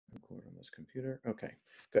this computer. Okay,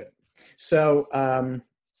 good. So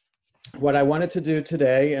what I wanted to do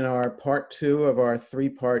today in our part 2 of our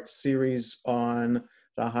 3-part series on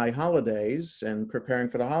the high holidays and preparing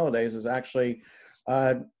for the holidays is actually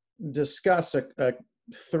discuss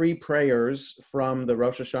 3 prayers from the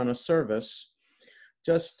Rosh Hashanah service,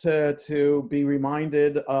 just to be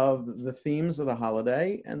reminded of the themes of the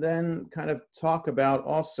holiday, and then kind of talk about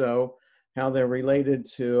also how they're related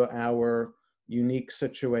to our unique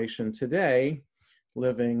situation today,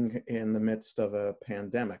 living in the midst of a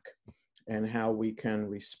pandemic, and how we can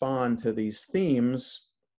respond to these themes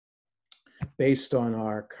based on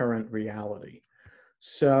our current reality.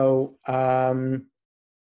 So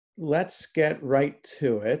let's get right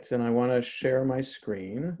to it. And I want to share my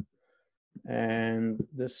screen. And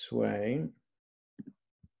this way,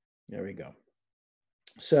 there we go.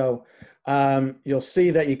 So you'll see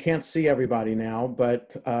that you can't see everybody now,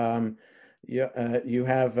 but you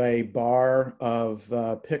have a bar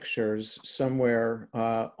of pictures somewhere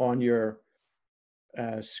on your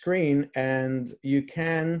screen, and you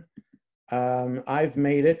can, I've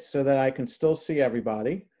made it so that I can still see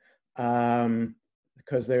everybody,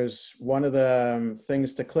 because there's one of the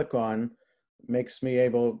things to click on makes me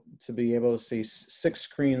able to see 6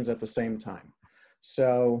 screens at the same time.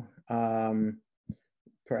 So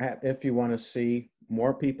perhaps if you want to see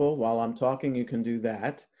more people while I'm talking, you can do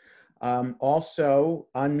that. Also,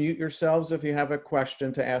 unmute yourselves if you have a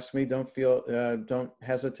question to ask me. Don't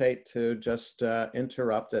hesitate to just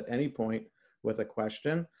interrupt at any point with a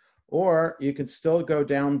question, or you could still go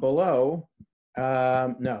down below.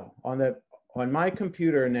 No, on my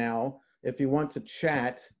computer now, if you want to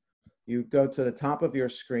chat, you go to the top of your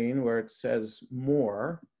screen where it says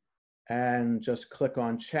more, and just click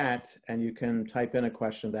on chat, and you can type in a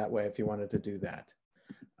question that way if you wanted to do that.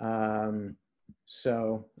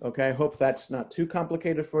 So, okay, I hope that's not too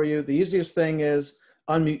complicated for you. The easiest thing is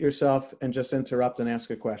unmute yourself and just interrupt and ask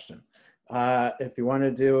a question. If you want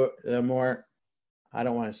to do the more, I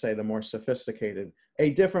don't want to say the more sophisticated, a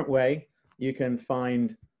different way, you can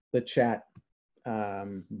find the chat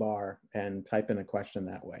bar and type in a question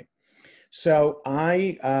that way. So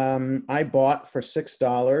I bought for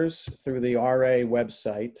 $6 through the RA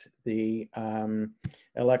website the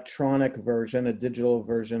electronic version, a digital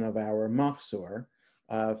version of our Machzor,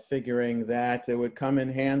 figuring that it would come in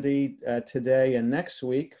handy today and next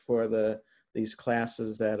week for these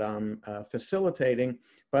classes that I'm facilitating,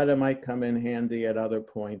 but it might come in handy at other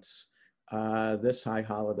points this high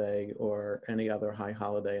holiday or any other high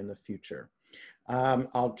holiday in the future.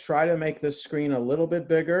 I'll try to make this screen a little bit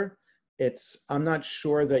bigger. I'm not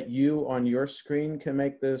sure that you on your screen can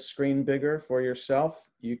make the screen bigger for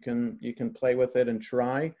yourself. You can play with it and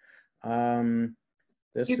try. You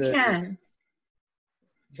can.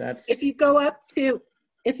 If you go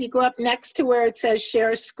up next to where it says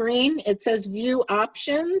share screen, it says view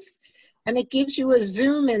options, and it gives you a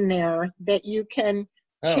zoom in there that you can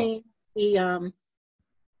change the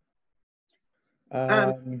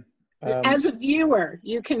as a viewer,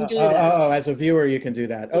 you can do that. Oh, as a viewer, you can do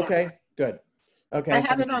that. Yeah. Okay, good. Okay. I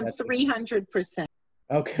have it on 300%.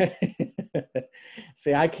 Okay.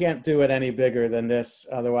 See, I can't do it any bigger than this.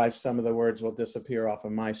 Otherwise, some of the words will disappear off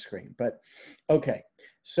of my screen. But okay.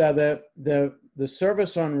 So the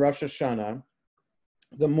service on Rosh Hashanah,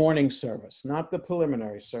 the morning service, not the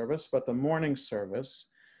preliminary service, but the morning service,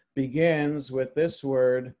 begins with this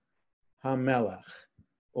word, Hamelech,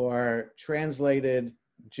 or translated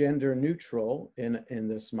gender neutral in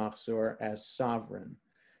this Machzor as sovereign,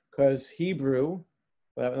 because Hebrew,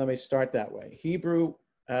 let me start that way. Hebrew,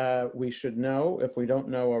 we should know, if we don't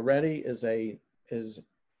know already, is a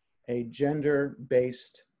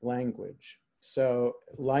gender-based language. So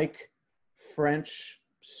like French,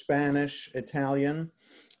 Spanish, Italian,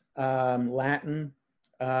 Latin,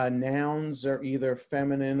 nouns are either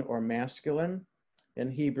feminine or masculine.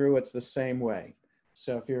 In Hebrew, it's the same way.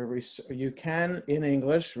 So if you can, in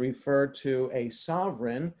English, refer to a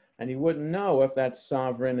sovereign, and you wouldn't know if that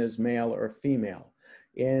sovereign is male or female.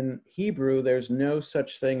 In Hebrew, there's no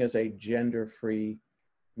such thing as a gender-free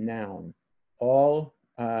noun. All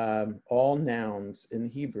nouns in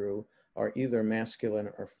Hebrew are either masculine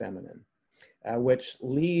or feminine, which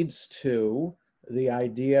leads to the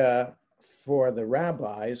idea for the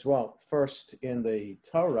rabbis, well, first in the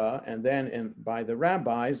Torah and then by the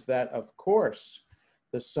rabbis, that of course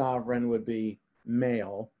the sovereign would be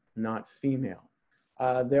male, not female.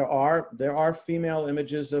 There are female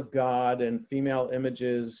images of God and female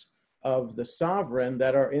images of the sovereign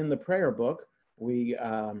that are in the prayer book.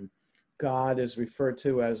 God is referred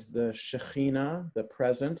to as the Shekhinah, the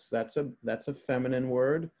presence. That's a feminine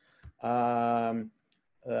word.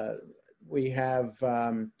 we have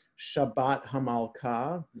Shabbat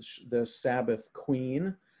Hamalka, the Sabbath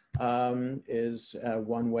Queen, is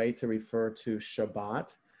one way to refer to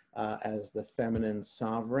Shabbat as the feminine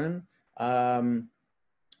sovereign.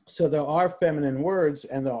 So there are feminine words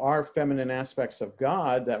and there are feminine aspects of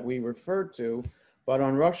God that we refer to, but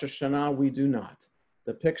on Rosh Hashanah we do not.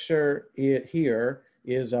 The picture here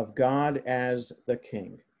is of God as the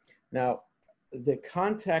king. Now, the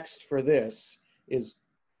context for this is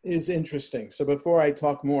interesting. So before I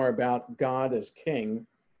talk more about God as king,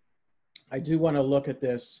 I do want to look at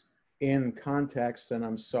this in context, and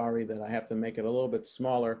I'm sorry that I have to make it a little bit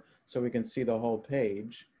smaller so we can see the whole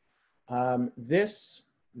page.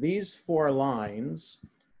 These 4 lines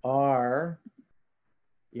are,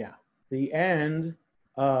 the end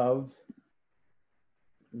of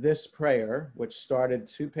this prayer, which started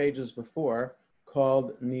 2 pages before,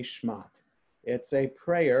 called Nishmat. It's a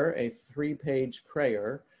prayer, a 3-page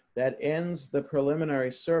prayer that ends the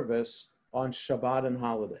preliminary service on Shabbat and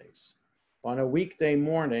holidays. On a weekday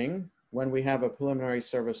morning, when we have a preliminary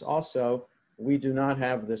service also, we do not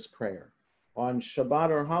have this prayer. On Shabbat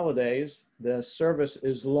or holidays, the service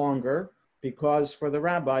is longer because for the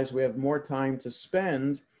rabbis, we have more time to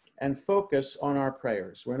spend and focus on our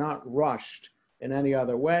prayers. We're not rushed in any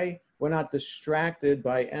other way. We're not distracted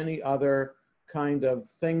by any other kind of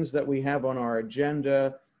things that we have on our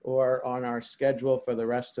agenda or on our schedule for the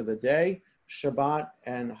rest of the day. Shabbat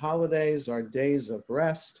and holidays are days of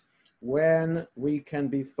rest when we can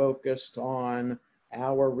be focused on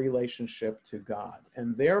our relationship to God.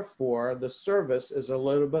 And therefore, the service is a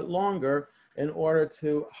little bit longer in order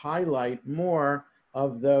to highlight more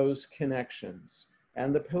of those connections.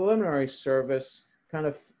 And the preliminary service kind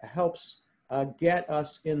of helps get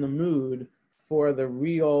us in the mood for the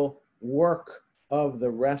real work of the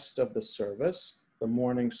rest of the service, the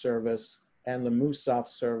morning service and the Musaf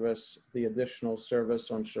service, the additional service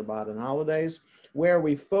on Shabbat and holidays, where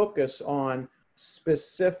we focus on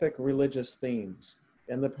specific religious themes.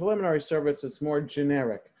 In the preliminary service, it's more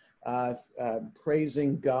generic,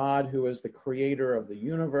 praising God, who is the creator of the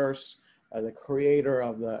universe, the creator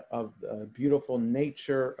of the beautiful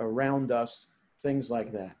nature around us, things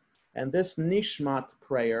like that. And this Nishmat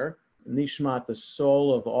prayer, Nishmat, the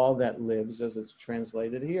soul of all that lives, as it's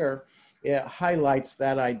translated here, it highlights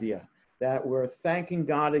that idea, that we're thanking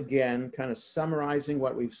God again, kind of summarizing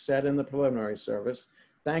what we've said in the preliminary service,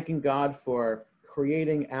 thanking God for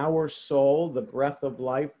creating our soul, the breath of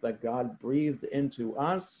life that God breathed into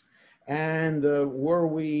us. And were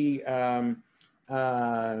we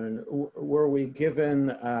given,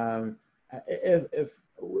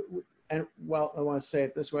 well, I want to say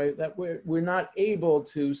it this way, that we're not able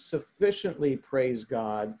to sufficiently praise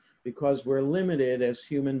God because we're limited as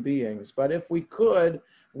human beings. But if we could,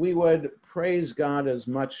 we would praise God as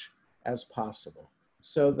much as possible.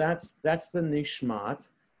 So that's the Nishmat.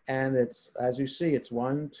 And it's, as you see, it's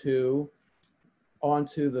 1, 2,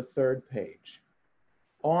 onto the 3rd page.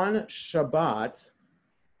 On Shabbat,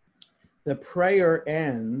 the prayer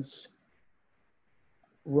ends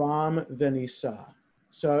Ram Venisa.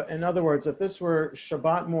 So in other words, if this were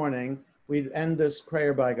Shabbat morning, we'd end this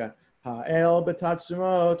prayer by going, Ha'el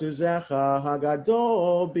b'tatzumot uzecha,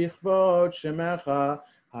 hagadol bichvot shemecha,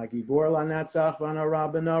 hagibor lanatzach v'nara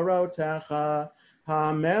b'narotecha,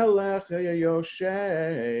 ha'melech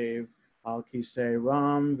yoshev, al kisei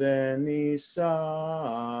ram v'nisa.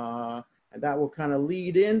 And that will kind of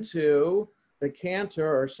lead into the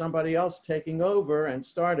cantor or somebody else taking over and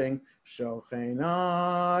starting,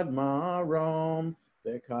 Shochenad marom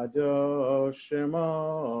v'kadosh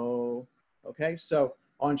shemo. Okay, so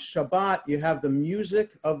on Shabbat, you have the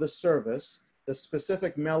music of the service. The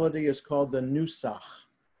specific melody is called the nusach.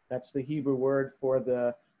 That's the Hebrew word for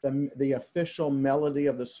the official melody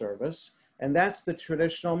of the service. And that's the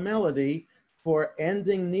traditional melody for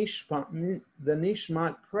ending the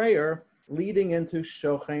Nishmat prayer leading into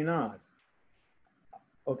Shochenad.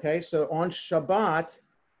 Okay, so on Shabbat,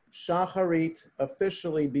 Shacharit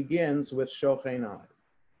officially begins with Shochenad.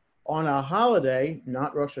 On a holiday,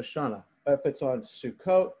 not Rosh Hashanah, if it's on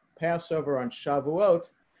Sukkot, Passover, on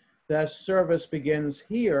Shavuot, the service begins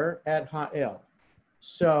here at Ha'el.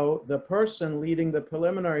 So the person leading the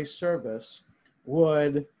preliminary service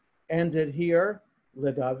would end it here,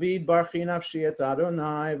 LeDavid barchi nafshi et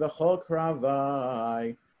Adonai v'chol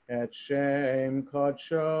kravai et shem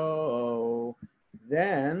kodsho.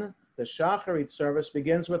 Then the Shacharit service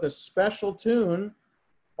begins with a special tune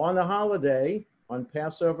on the holiday, on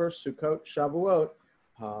Passover, Sukkot, Shavuot.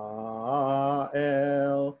 Ha'el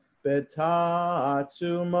b'tatzumot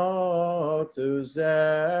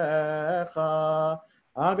uzecha,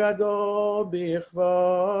 Agadol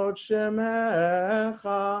bichvot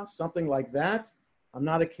shemecha, something like that. I'm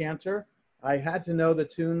not a cantor. I had to know the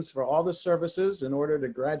tunes for all the services in order to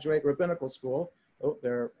graduate rabbinical school. Oh,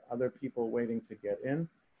 there are other people waiting to get in.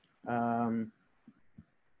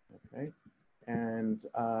 Okay, and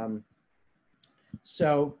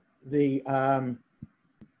so the I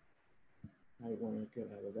want to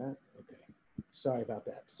get out of that. Okay, sorry about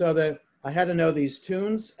that. So I had to know these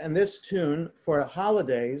tunes, and this tune for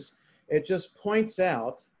holidays, it just points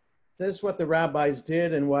out this is what the rabbis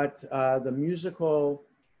did and what the musical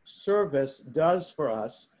service does for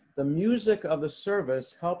us. The music of the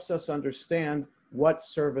service helps us understand what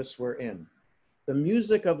service we're in. The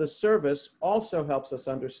music of the service also helps us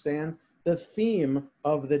understand the theme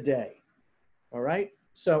of the day. All right?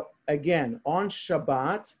 So again, on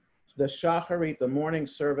Shabbat, the Shacharit, the morning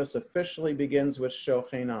service, officially begins with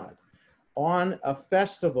Shochenad. On a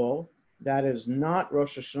festival that is not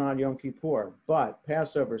Rosh Hashanah Yom Kippur, but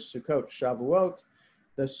Passover, Sukkot, Shavuot,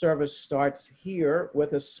 the service starts here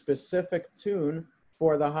with a specific tune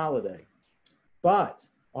for the holiday. But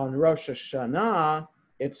on Rosh Hashanah,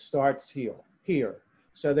 it starts here.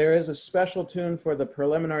 So there is a special tune for the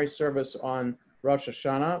preliminary service on Rosh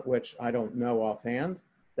Hashanah, which I don't know offhand.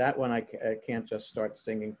 That one I can't just start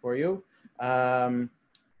singing for you. Just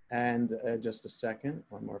a second,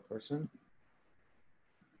 one more person.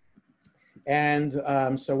 And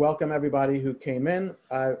so welcome everybody who came in.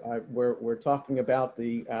 We're talking about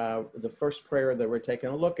the first prayer that we're taking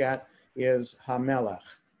a look at is Hamelech,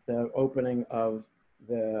 the opening of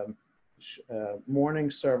the morning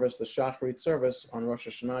service, the Shacharit service on Rosh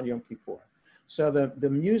Hashanah Yom Kippur. So the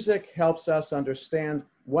music helps us understand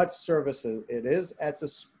what service it is.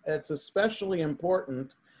 It's especially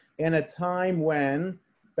important in a time when,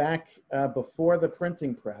 back before the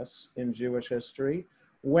printing press in Jewish history,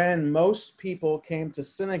 when most people came to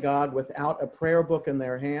synagogue without a prayer book in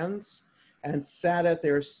their hands and sat at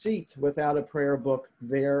their seat without a prayer book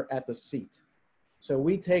there at the seat. So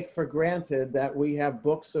we take for granted that we have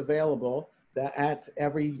books available, that at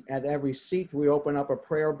every seat we open up a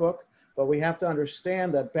prayer book, but we have to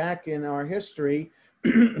understand that back in our history,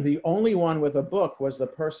 the only one with a book was the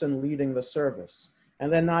person leading the service.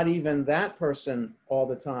 And then not even that person all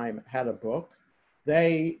the time had a book.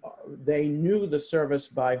 They knew the service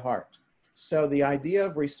by heart. So the idea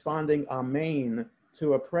of responding Amen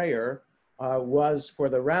to a prayer was for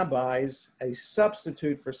the rabbis a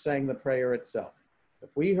substitute for saying the prayer itself. If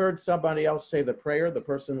we heard somebody else say the prayer, the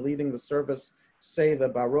person leading the service say the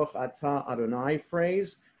Baruch Atah Adonai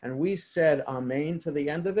phrase, and we said Amen to the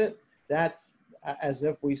end of it, that's as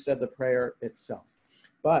if we said the prayer itself.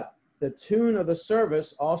 But the tune of the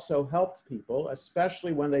service also helped people,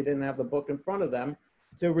 especially when they didn't have the book in front of them,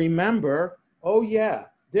 to remember, oh yeah,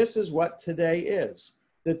 this is what today is.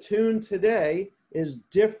 The tune today is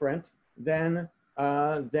different than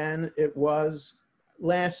it was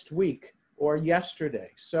last week or yesterday.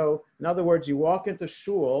 So in other words, you walk into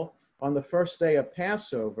shul on the first day of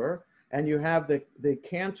Passover and you have the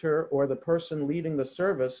cantor or the person leading the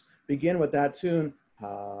service begin with that tune,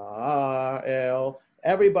 Ha'el.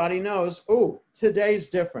 Everybody knows, oh, today's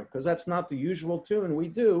different because that's not the usual tune we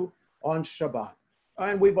do on Shabbat.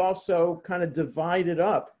 And we've also kind of divided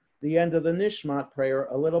up the end of the Nishmat prayer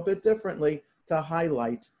a little bit differently to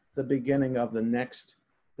highlight the beginning of the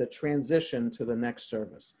transition to the next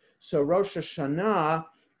service. So Rosh Hashanah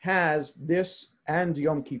has this, and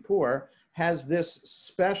Yom Kippur has this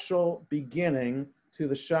special beginning to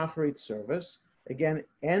the Shacharit service. Again,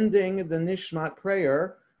 ending the Nishmat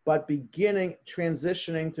prayer, but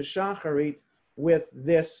transitioning to Shacharit with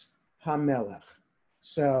this Hamelech.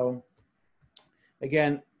 So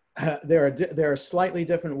again, there are slightly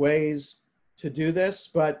different ways to do this,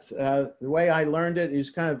 but the way I learned it is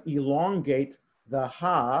kind of elongate the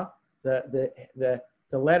Ha, the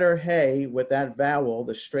letter Hey with that vowel,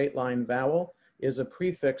 the straight line vowel, is a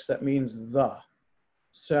prefix that means the.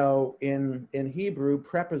 So in Hebrew,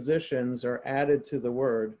 prepositions are added to the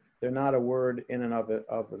word. They're not a word in and of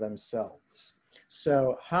themselves.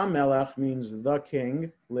 So HaMelech means the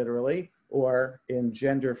king, literally, or in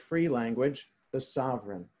gender-free language, the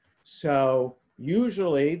sovereign. So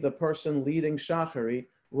usually the person leading Shacharit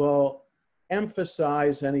will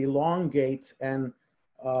emphasize and elongate and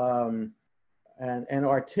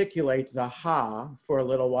articulate the Ha for a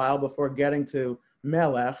little while before getting to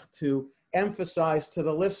Melech to emphasize to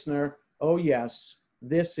the listener, oh yes,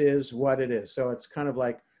 this is what it is. So it's kind of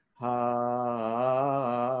like Ha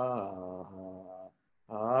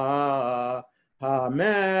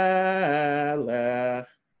Melech.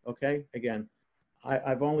 Okay, again,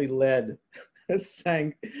 I've only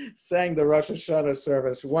sang sang the Rosh Hashanah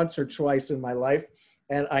service once or twice in my life,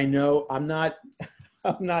 and I know I'm not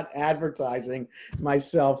I'm not advertising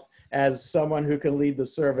myself as someone who can lead the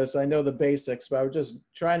service. I know the basics, but I was just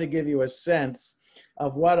trying to give you a sense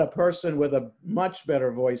of what a person with a much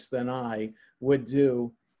better voice than I would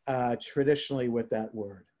do traditionally with that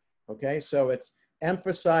word. Okay, so it's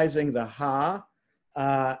emphasizing the ha,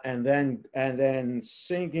 and then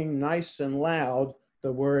singing nice and loud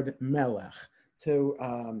the word melech to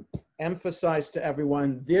emphasize to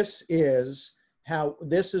everyone this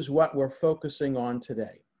is what we're focusing on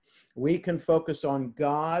today. We can focus on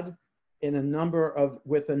God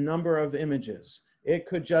with a number of images. It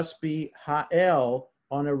could just be Ha'el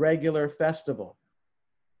on a regular festival.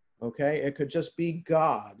 Okay, it could just be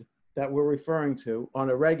God that we're referring to on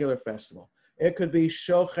a regular festival. It could be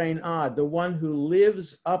Shochein Ad, the one who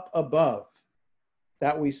lives up above,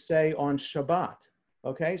 that we say on Shabbat.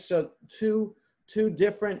 Okay, so two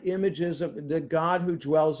different images of the God who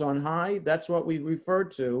dwells on high. That's what we refer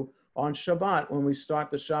to on Shabbat when we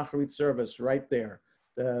start the Shacharit service right there.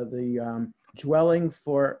 The dwelling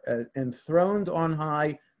for enthroned on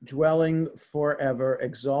high, dwelling forever,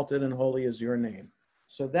 exalted and holy is your name.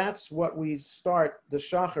 So that's what we start the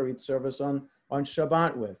Shacharit service on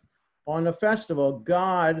Shabbat with. On a festival,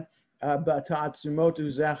 God, B'ta'atzumotu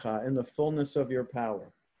zecha, in the fullness of your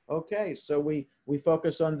power. Okay, so we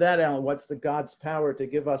focus on that element. What's the God's power to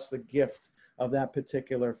give us the gift of that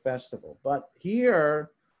particular festival? But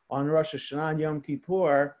here on Rosh Hashanah and Yom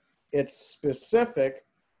Kippur, it's specific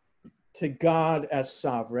to God as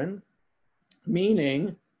sovereign,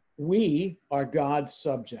 meaning we are God's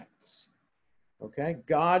subjects. Okay,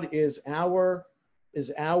 God is our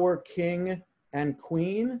king and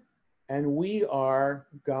queen, and we are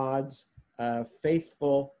God's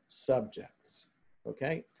faithful subjects.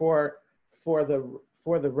 Okay, for the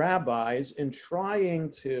rabbis, in trying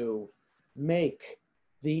to make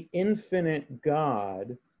the infinite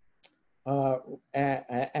God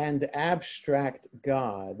and abstract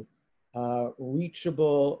God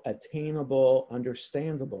reachable, attainable,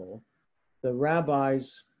 understandable, the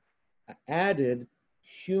rabbis added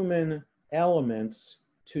human elements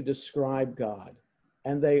to describe God.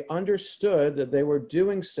 And they understood that they were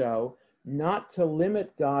doing so not to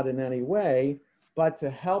limit God in any way, but to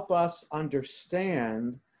help us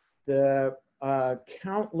understand the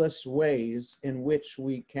countless ways in which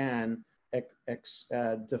we can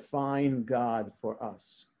define God for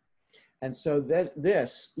us. And so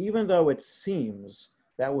this, even though it seems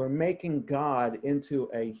that we're making God into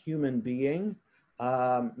a human being,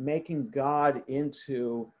 making God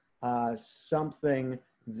into something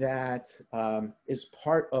that is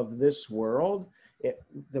part of this world,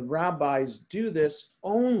 the rabbis do this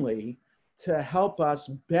only to help us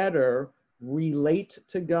better relate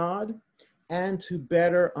to God and to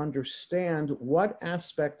better understand what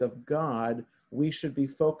aspect of God we should be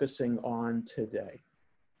focusing on today.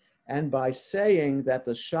 And by saying that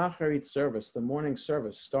the Shacharit service, the morning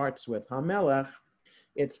service, starts with HaMelech,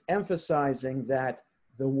 it's emphasizing that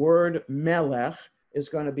the word Melech is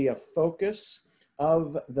going to be a focus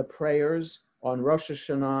of the prayers on Rosh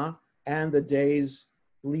Hashanah and the days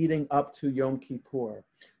leading up to Yom Kippur.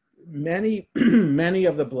 Many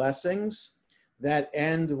of the blessings that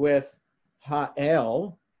end with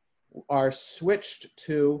Ha'el are switched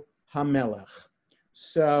to HaMelech.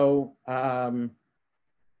 So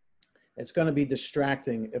it's going to be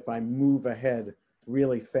distracting if I move ahead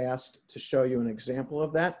really fast to show you an example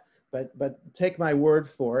of that, but take my word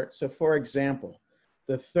for it. So for example,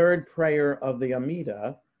 the third prayer of the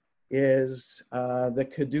Amidah is the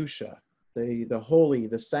Kedusha, the holy,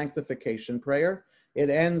 the sanctification prayer. It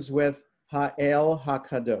ends with Ha'el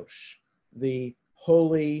HaKadosh, the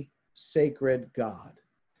holy, sacred God.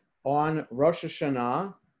 On Rosh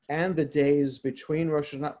Hashanah and the days between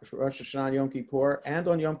Rosh Hashanah and Yom Kippur, and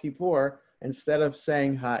on Yom Kippur, instead of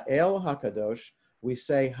saying Ha'el HaKadosh, we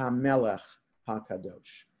say HaMelech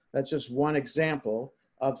HaKadosh. That's just one example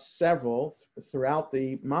of several throughout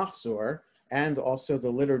the Machzor and also the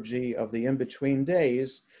liturgy of the in-between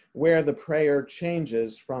days where the prayer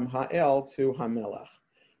changes from Ha'el to HaMelech.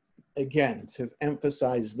 Again, to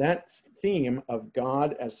emphasize that theme of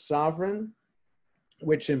God as sovereign,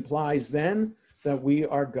 which implies then that we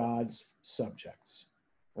are God's subjects.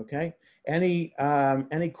 Okay? Any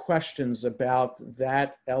questions about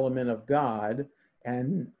that element of God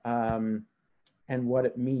and what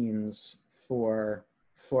it means for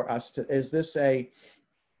us to? Is this a?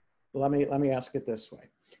 Let me ask it this way.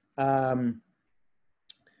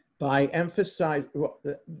 By emphasizing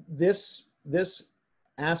this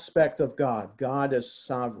aspect of God as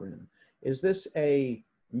sovereign, is this a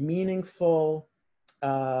meaningful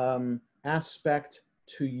aspect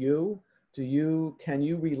to you? Can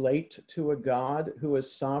you relate to a God who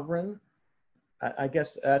is sovereign? I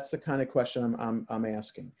guess that's the kind of question I'm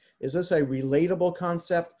asking. Is this a relatable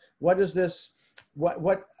concept? What is this?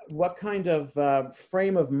 What kind of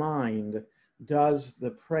frame of mind does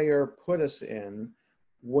the prayer put us in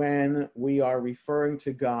when we are referring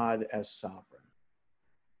to God as sovereign?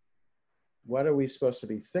 What are we supposed to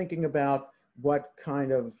be thinking about? What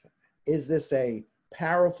kind of, is this a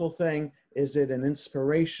powerful thing? Is it an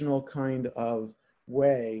inspirational kind of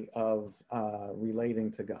way of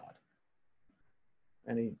relating to God?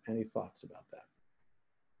 Any thoughts about that?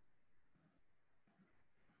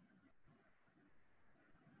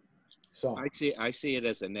 So I see it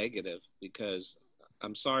as a negative because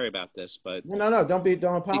I'm sorry about this, but no, don't because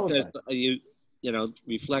apologize. you know,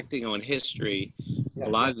 reflecting on history, a Yeah,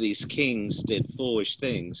 lot of these kings did foolish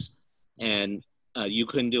things, and you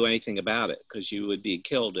couldn't do anything about it because you would be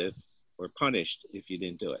killed if or punished if you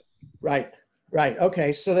didn't do it. right.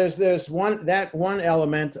 Okay, so there's one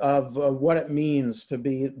element of what it means to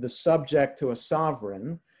be the subject to a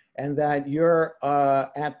sovereign, and that you're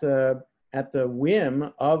at the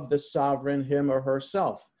whim of the sovereign, him or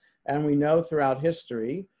herself. And we know throughout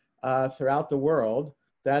history, throughout the world,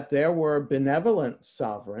 that there were benevolent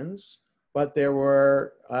sovereigns, but there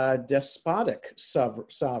were despotic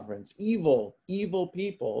sovereigns, evil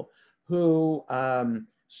people who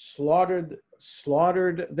slaughtered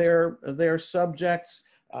their subjects,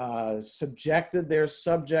 subjected their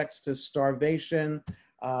subjects to starvation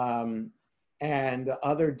and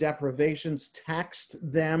other deprivations, taxed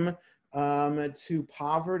them to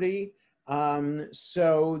poverty,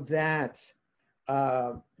 so that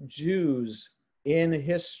Jews in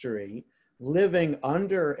history living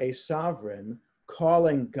under a sovereign,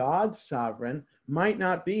 calling God sovereign, might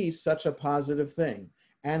not be such a positive thing.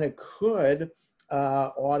 And it could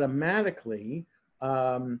automatically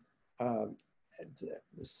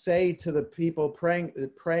say to the people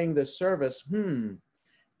praying this service,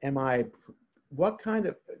 am I, what kind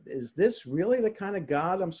of, is this really the kind of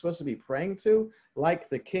God I'm supposed to be praying to? Like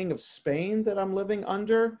the king of Spain that I'm living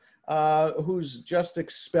under, who's just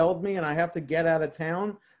expelled me and I have to get out of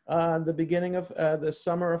town the beginning of the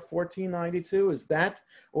summer of 1492? Is that,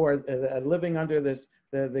 or living under this,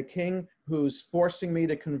 the king who's forcing me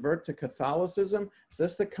to convert to Catholicism? Is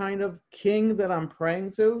this the kind of king that I'm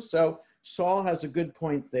praying to? So Saul has a good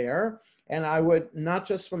point there. And I would, not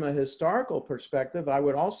just from a historical perspective, I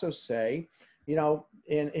would also say, you know,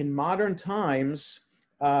 in modern times,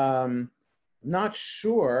 not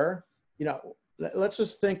sure, you know, let's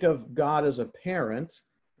just think of God as a parent,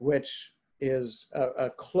 which is a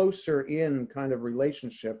closer in kind of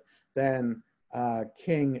relationship than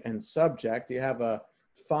king and subject. You have a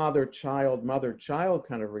father-child, mother-child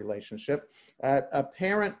kind of relationship. A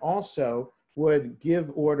parent also would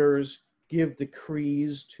give orders, give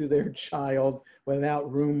decrees to their child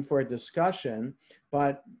without room for discussion.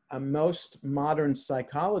 But most modern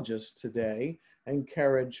psychologists today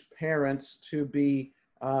encourage parents to be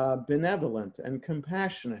benevolent and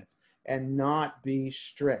compassionate and not be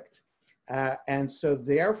strict. And so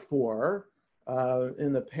therefore,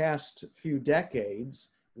 in the past few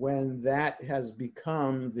decades, when that has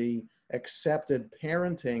become the accepted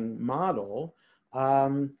parenting model,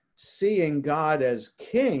 seeing God as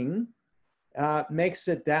king makes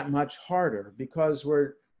it that much harder, because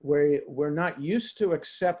we're not used to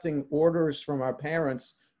accepting orders from our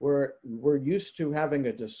parents. We're used to having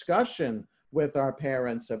a discussion with our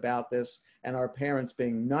parents about this, and our parents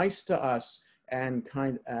being nice to us and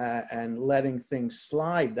and letting things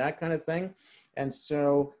slide, that kind of thing. And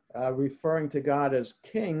so referring to God as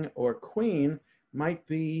king or queen might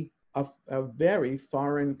be a very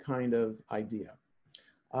foreign kind of idea.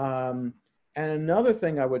 And another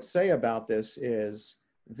thing I would say about this is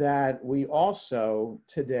that we also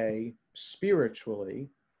today spiritually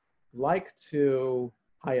like to,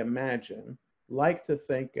 I imagine, like to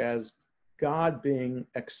think as God being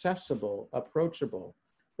accessible, approachable,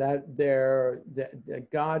 that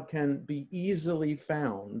God can be easily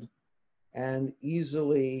found and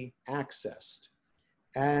easily accessed.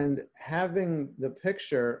 And having the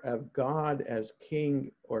picture of God as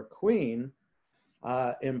king or queen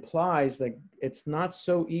implies that it's not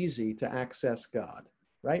so easy to access God,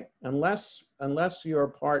 right? Unless you're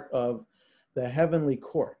part of the heavenly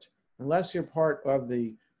court, unless you're part of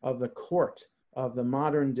the court of the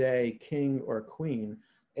modern day king or queen,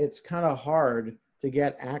 it's kind of hard to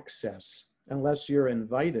get access unless you're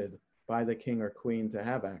invited by the king or queen to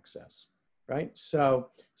have access, right?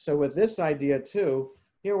 So with this idea too,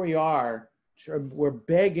 here we are, we're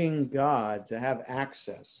begging God to have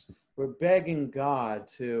access We're begging God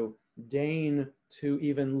to deign to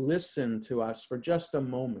even listen to us for just a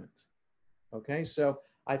moment. Okay, so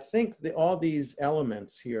I think all these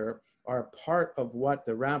elements here are part of what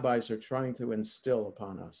the rabbis are trying to instill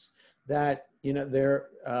upon us. That, you know,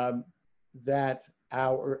 that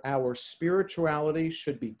our spirituality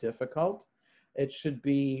should be difficult. It should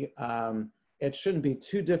be it shouldn't be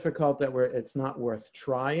too difficult that it's not worth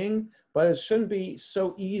trying, but it shouldn't be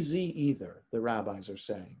so easy either, the rabbis are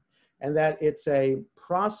saying. And that it's a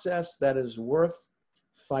process that is worth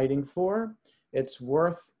fighting for. It's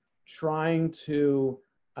worth trying to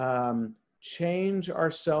change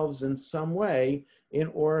ourselves in some way in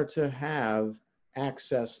order to have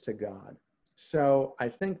access to God. So I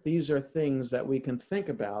think these are things that we can think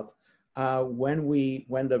about when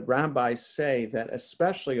the rabbis say that,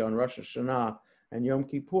 especially on Rosh Hashanah and Yom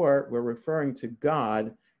Kippur, we're referring to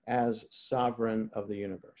God as sovereign of the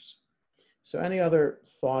universe. So any other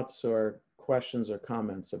thoughts or questions or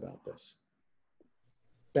comments about this?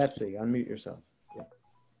 Betsy, unmute yourself. Yeah.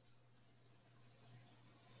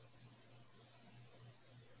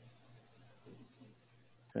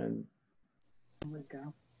 And there we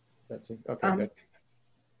go. Betsy, okay, good.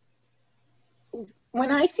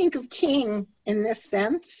 When I think of king in this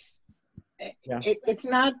sense, Yeah. it's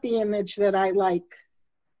not the image that I like,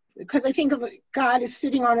 because I think of God as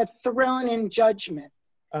sitting on a throne in judgment.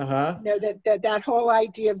 Uh-huh. You know, that whole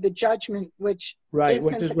idea of the judgment, which Right, isn't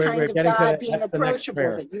which is the where kind we're of getting God to being that's the next approachable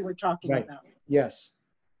prayer. that you were talking Right. about. Yes.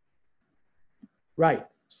 Right.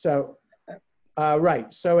 So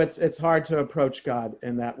right. So it's hard to approach God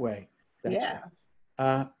in that way. That's Yeah.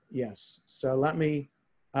 right. Yes. So let me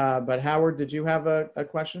but Howard, did you have a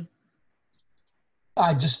question?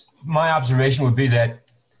 My observation would be that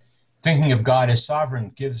thinking of God as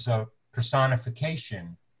sovereign gives a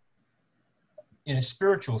personification in a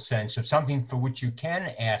spiritual sense of something for which you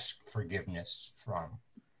can ask forgiveness from,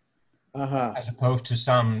 as opposed to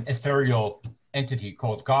some ethereal entity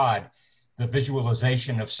called God, the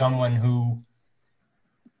visualization of someone who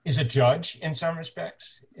is a judge in some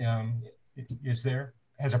respects,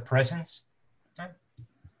 has a presence.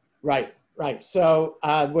 Right. Right. So,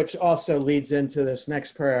 which also leads into this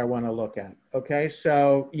next prayer I want to look at. Okay.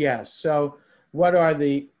 So, yes. So, what are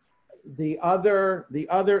the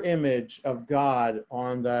other image of God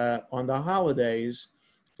on the holidays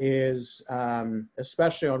is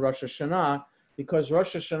especially on Rosh Hashanah, because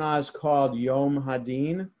Rosh Hashanah is called Yom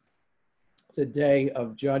Hadin, the day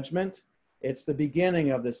of judgment. It's the beginning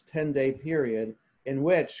of this 10-day period in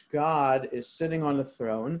which God is sitting on the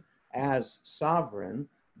throne as sovereign,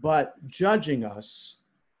 but judging us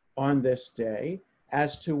on this day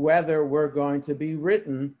as to whether we're going to be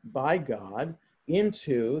written by God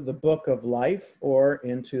into the book of life or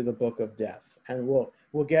into the book of death. And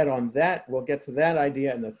we'll get on that. We'll get to that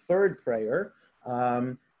idea in the third prayer.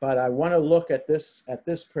 But I want to look at this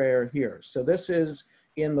prayer here. So this is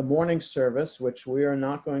in the morning service, which we are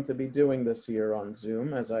not going to be doing this year on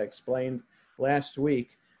Zoom, as I explained last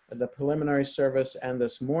week. The preliminary service and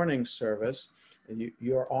this morning service,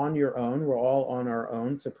 you're on your own. We're all on our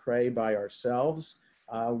own to pray by ourselves.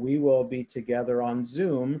 We will be together on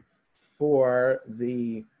Zoom for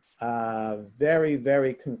the very,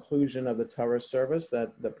 very conclusion of the Torah service,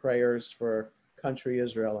 that the prayers for country,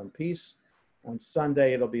 Israel, and peace. On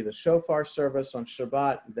Sunday, it'll be the shofar service. On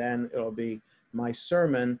Shabbat, then it'll be my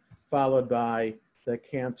sermon, followed by the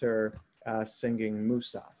cantor singing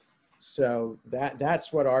Musaf. So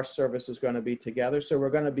that's what our service is going to be together. So we're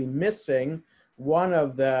going to be missing one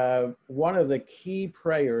of the key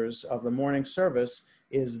prayers of the morning service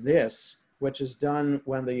is this, which is done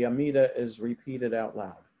when the Amidah is repeated out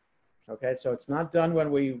loud. Okay, so it's not done when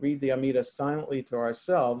we read the Amidah silently to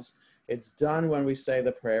ourselves. It's done when we say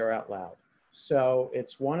the prayer out loud. So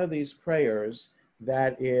it's one of these prayers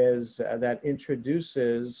that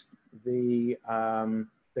introduces the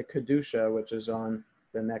Kedusha, which is on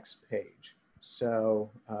the next page. So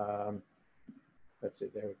let's see,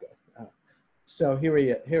 there we go. So here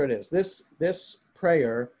it is. This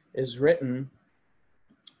prayer is written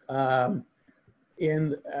as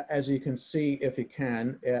you can see, if you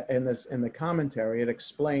can, in the commentary. It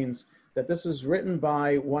explains that this is written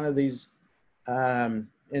by one of these. In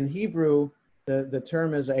Hebrew, the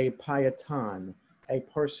term is a payatan, a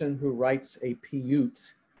person who writes a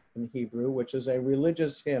piyut in Hebrew, which is a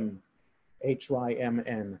religious hymn,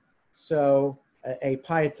 Hymn. So a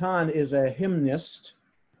payatan is a hymnist,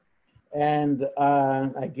 and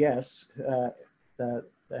I guess the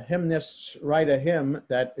hymnists write a hymn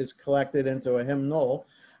that is collected into a hymnal.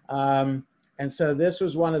 And so this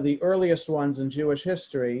was one of the earliest ones in Jewish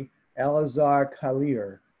history, Elazar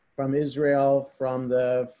Kalir from Israel from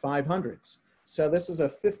the 500s. So this is a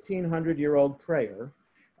 1500-year-old prayer,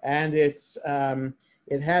 and it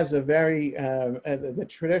has a very, the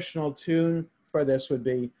traditional tune for this would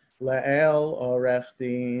be Le'el orech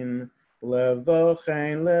din,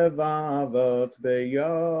 levochein levavot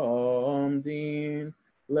beyom din,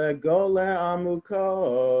 legole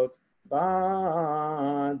amukot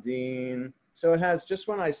badin. So it has, just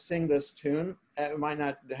when I sing this tune, it might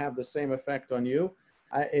not have the same effect on you.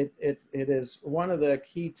 It is one of the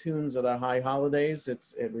key tunes of the high holidays.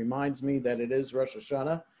 It reminds me that it is Rosh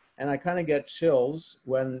Hashanah, and I kind of get chills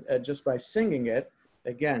when just by singing it.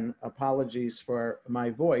 Again, apologies for my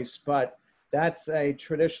voice, but that's a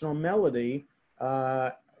traditional melody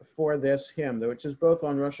for this hymn, which is both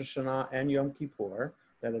on Rosh Hashanah and Yom Kippur,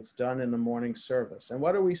 that it's done in the morning service. And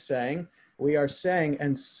what are we saying? We are saying,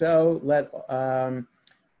 and so let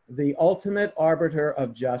the ultimate arbiter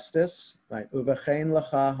of justice, right? Uvechein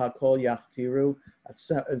lecha hakol yachtiru.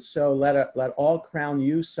 So let all crown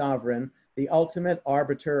you sovereign, the ultimate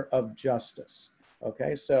arbiter of justice.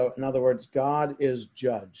 Okay, so in other words, God is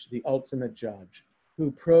judge, the ultimate judge,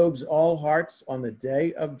 who probes all hearts on the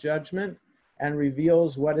day of judgment and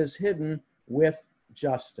reveals what is hidden with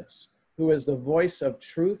justice, who is the voice of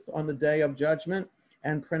truth on the day of judgment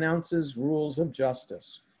and pronounces rules of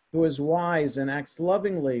justice, who is wise and acts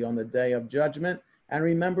lovingly on the day of judgment and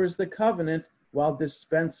remembers the covenant while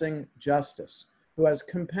dispensing justice, who has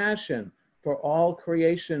compassion for all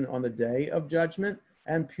creation on the day of judgment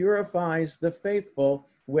and purifies the faithful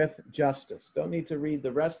with justice. Don't need to read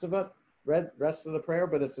the rest of it, rest of the prayer,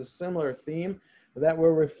 but it's a similar theme that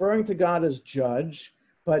we're referring to God as judge,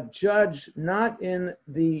 but judge not in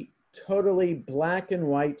the totally black and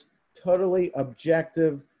white, totally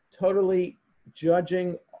objective, totally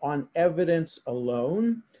judging on evidence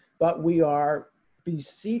alone, but we are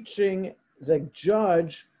beseeching the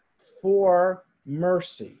judge for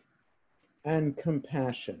mercy and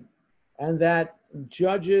compassion. And that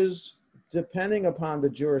judges, depending upon the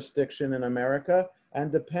jurisdiction in America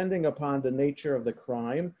and depending upon the nature of the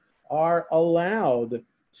crime, are allowed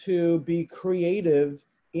to be creative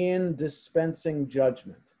in dispensing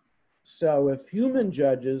judgment. So if human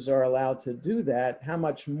judges are allowed to do that, how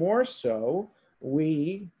much more so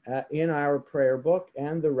we, in our prayer book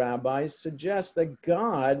and the rabbis, suggest that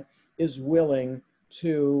God is willing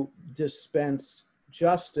to dispense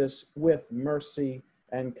justice with mercy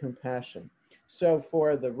and compassion. So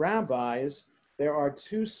for the rabbis, there are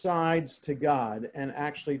two sides to God and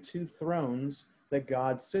actually two thrones that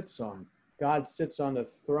God sits on. God sits on the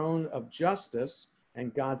throne of justice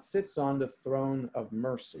and God sits on the throne of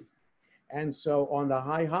mercy. And so on the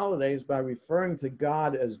high holidays, by referring to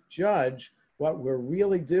God as judge, what we're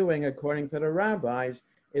really doing, according to the rabbis,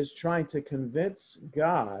 is trying to convince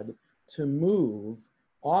God to move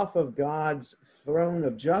off of God's throne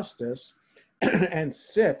of justice and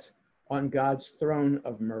sit on God's throne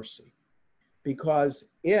of mercy. Because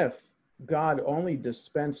if God only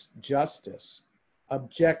dispensed justice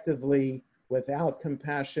objectively, without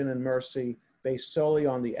compassion and mercy, based solely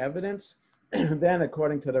on the evidence, then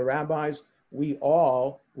according to the rabbis, we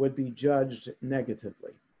all would be judged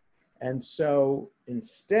negatively. And so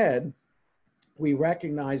instead, we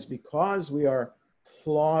recognize, because we are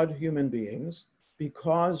flawed human beings,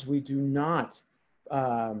 because we do not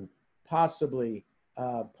possibly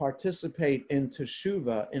participate in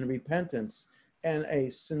teshuvah, in repentance, in a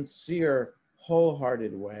sincere,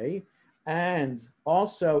 wholehearted way. And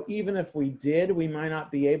also, even if we did, we might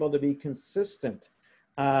not be able to be consistent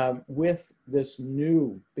with this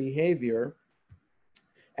new behavior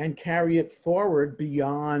and carry it forward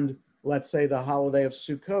beyond, let's say, the holiday of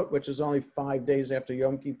Sukkot, which is only 5 days after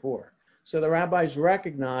Yom Kippur. So the rabbis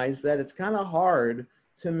recognize that it's kind of hard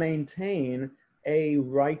to maintain a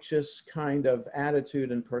righteous kind of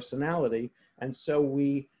attitude and personality. And so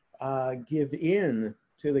we give in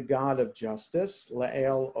to the God of justice,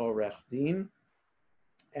 Le'el orech din,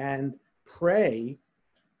 and pray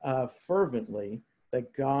fervently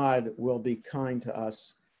that God will be kind to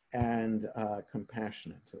us and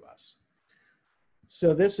compassionate to us.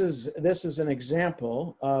 So this is an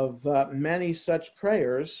example of many such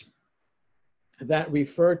prayers that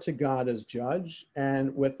refer to God as judge,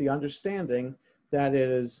 and with the understanding that it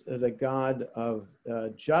is the God of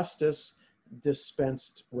justice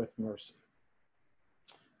dispensed with mercy.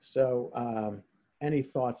 So any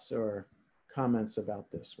thoughts or comments about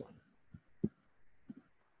this one?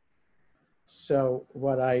 So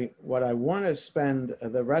what I want to spend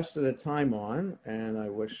the rest of the time on, and I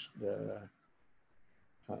wish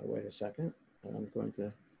wait a second, I'm going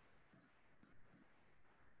to,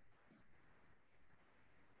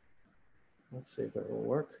 let's see if it will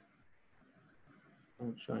work.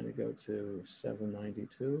 I'm trying to go to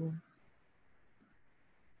 792.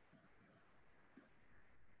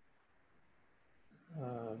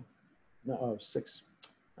 No, oh, 6,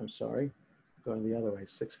 I'm sorry, going the other way,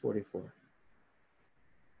 644.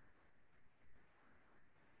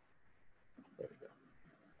 There we go.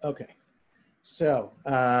 Okay, so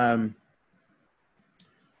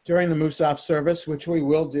during the Musaf service, which we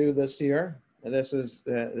will do this year, and this is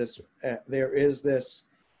there is this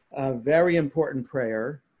very important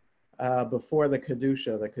prayer before the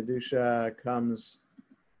Kedusha. The Kedusha comes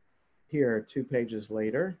here 2 pages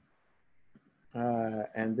later.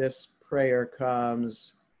 And this prayer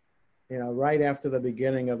comes, right after the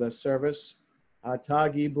beginning of the service.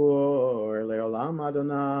 Ata gibor leolam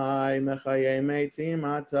Adonai mechayei metim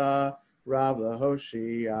ata rav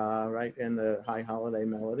lahoshia, right in the High Holiday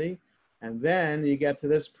melody. And then you get to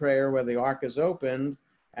this prayer where the ark is opened,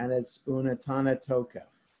 and it's unatana tokef,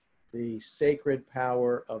 the sacred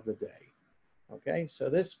power of the day. Okay, so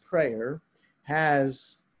this prayer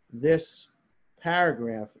has this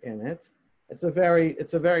paragraph in it. It's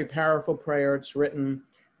a very powerful prayer. It's written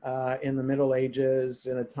in the Middle Ages,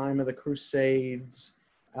 in a time of the Crusades,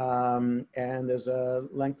 and there's a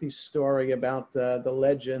lengthy story about the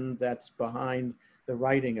legend that's behind the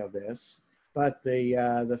writing of this. But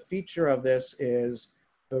the feature of this is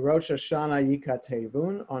the Rosh Hashanah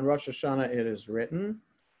Yikatevun. On Rosh Hashanah it is written,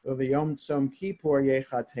 Uv'yom Tzom Kippur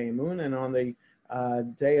Yechatemun, and on the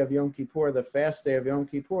day of Yom Kippur, the fast day of Yom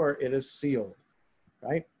Kippur, it is sealed,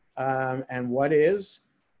 right? And what is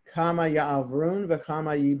Kama Ya'avrun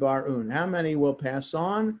v'Kama Yibarun? How many will pass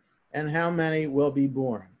on and how many will be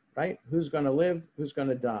born, right? Who's going to live? Who's going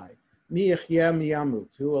to die? Mi yichyeh mi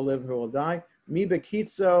yamut. Who will live? Who will die? Mi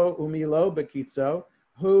bekitzo umi lo bekitzo.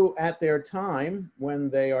 Who at their time,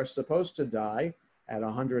 when they are supposed to die at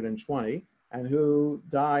 120, and who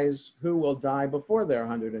will die before they're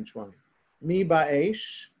 120. Mi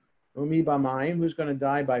ba'esh umi ba'mayim. Who's going to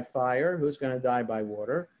die by fire? Who's going to die by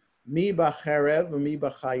water? Mi b'cherev, mi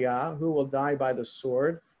b'chaya, who will die by the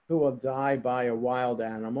sword, who will die by a wild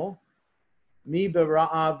animal. Mi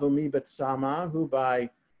b'ra'av, mi b'tzama, who by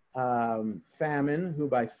famine, who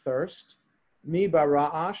by thirst. Mi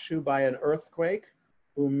b'ra'ash, who by an earthquake.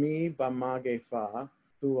 Umi b'magefa,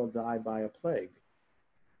 who will die by a plague.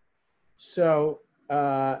 So,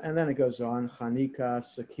 and then it goes on, Chanika,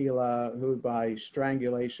 Sakila, who by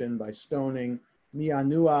strangulation, by stoning.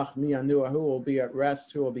 Mi'anuach, who will be at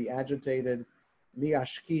rest, who will be agitated.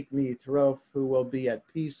 Mi'ashkit, mi'trof, who will be at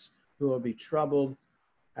peace, who will be troubled,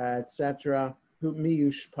 etc.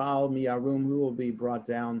 Mi'ushpal, mi'arum, who will be brought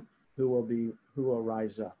down, who will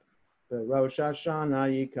rise up. The Rosh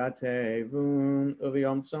Hashanah yikatevun,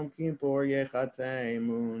 uv'yom tzom kippur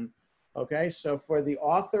yechatemun. Okay, so for the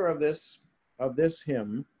author of this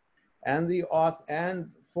hymn, and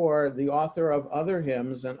for the author of other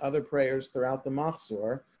hymns and other prayers throughout the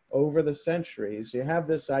Machzor over the centuries, you have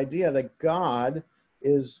this idea that God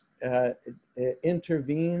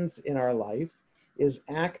intervenes in our life, is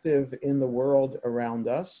active in the world around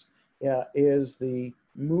us, is the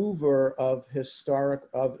mover of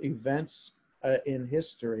events in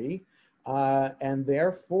history, and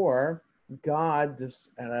therefore God,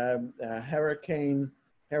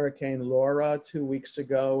 Hurricane Laura 2 weeks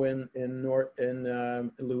ago in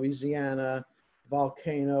Louisiana,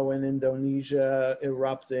 volcano in Indonesia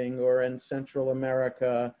erupting, or in Central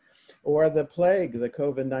America, or the plague, the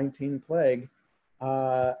COVID-19 plague,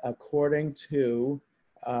 according to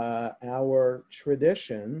our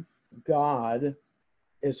tradition, God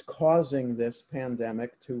is causing this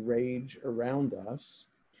pandemic to rage around us.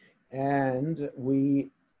 And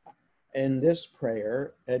we, in this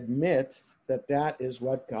prayer, admit that is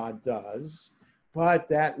what God does, but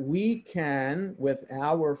that we can, with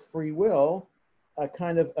our free will,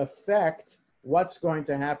 kind of affect what's going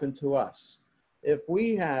to happen to us. If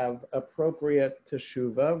we have appropriate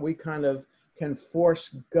teshuvah, we kind of can force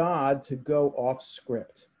God to go off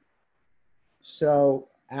script. So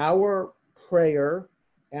our prayer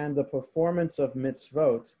and the performance of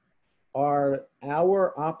mitzvot are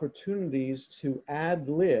our opportunities to ad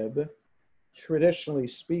lib, traditionally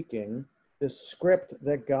speaking, the script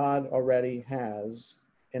that God already has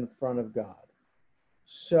in front of God.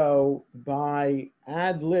 So by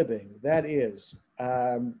ad-libbing, that is,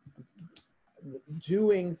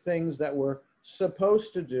 doing things that we're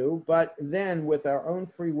supposed to do, but then with our own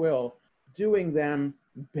free will, doing them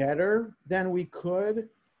better than we could,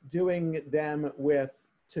 doing them with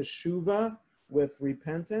teshuvah, with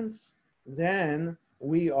repentance, then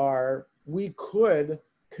we could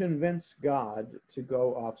convince God to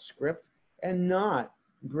go off script and not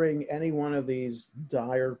bring any one of these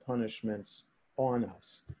dire punishments on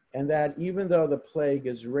us. And that even though the plague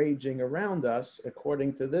is raging around us,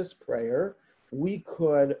 according to this prayer, we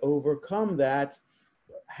could overcome that.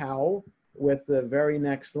 How? With the very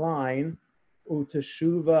next line,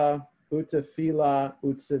 Utashuva, Utafila,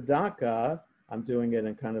 Utsadaka. I'm doing it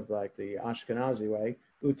in kind of like the Ashkenazi way.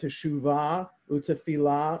 Utashuva,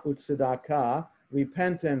 Utafila, Utsadaka.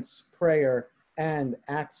 Repentance, prayer, and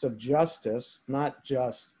acts of justice, not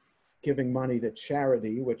just giving money to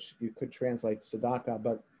charity, which you could translate tzedakah,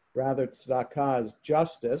 but rather tzedakah is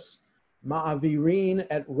justice. Ma'avirin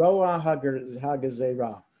et roa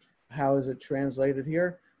hagazera. How is it translated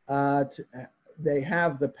here? They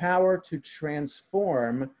have the power to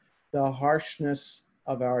transform the harshness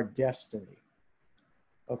of our destiny.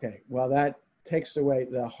 Okay, well, that takes away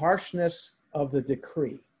the harshness of the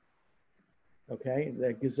decree. Okay,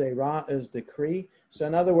 the gezerah is decree. So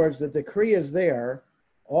in other words, the decree is there.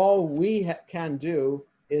 All we can do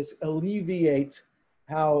is alleviate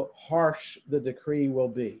how harsh the decree will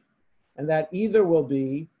be. And that either will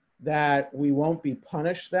be that we won't be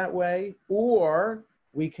punished that way, or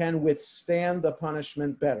we can withstand the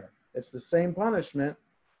punishment better. It's the same punishment,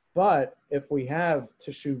 but if we have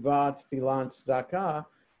teshuvah, tefillah, and tzedakah,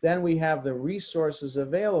 then we have the resources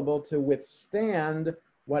available to withstand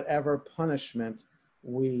whatever punishment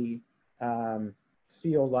we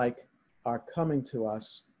feel like are coming to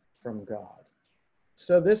us from God.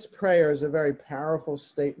 So this prayer is a very powerful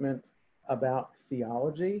statement about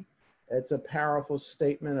theology. It's a powerful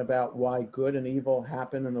statement about why good and evil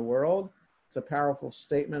happen in the world. It's a powerful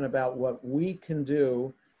statement about what we can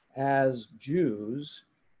do as Jews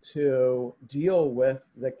to deal with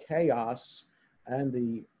the chaos and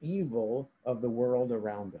the evil of the world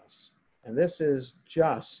around us. And this is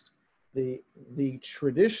just the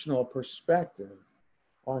traditional perspective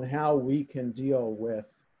on how we can deal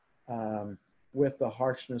with the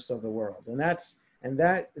harshness of the world. And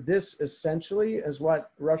this essentially is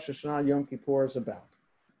what Rosh Hashanah Yom Kippur is about.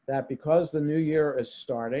 That because the new year is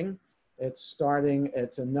starting,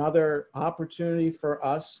 it's another opportunity for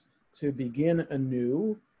us to begin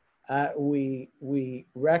anew. We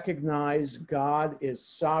recognize God is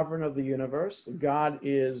sovereign of the universe. God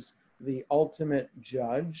is the ultimate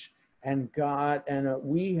judge, and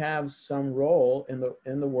we have some role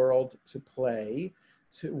in the world to play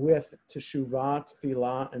with teshuvah,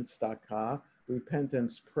 tefillah, and tzedakah,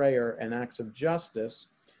 repentance, prayer, and acts of justice,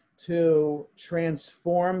 to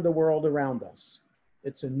transform the world around us.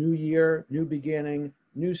 It's a new year, new beginning,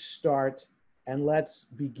 new start, and let's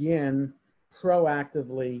begin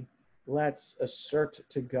proactively. Let's assert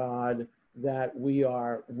to God that we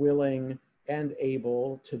are willing and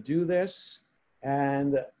able to do this,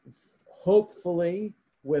 and hopefully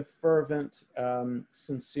with fervent,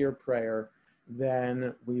 sincere prayer,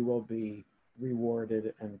 then we will be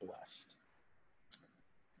rewarded and blessed.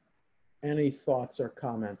 Any thoughts or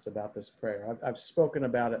comments about this prayer? I've spoken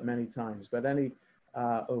about it many times, but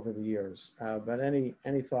over the years, but any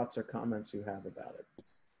thoughts or comments you have about it?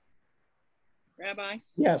 Rabbi?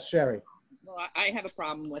 Yes, Sherry. Well, I have a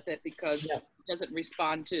problem with it because it doesn't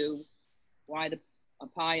respond to why a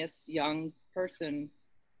pious young person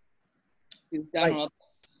who's done all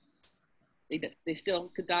this, they still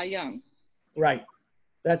could die young. Right.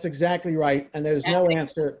 That's exactly right. And there's no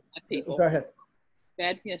answer. People. Go ahead.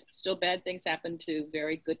 Still bad things happen to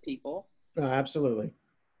very good people. Absolutely.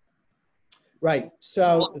 Right.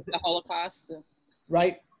 So the Holocaust.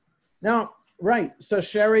 Right. No, right. So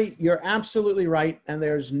Sherry, you're absolutely right. And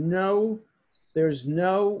there's no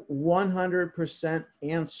 100%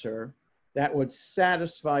 answer that would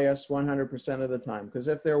satisfy us 100% of the time. Because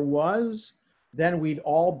if there was, then we'd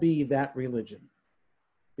all be that religion.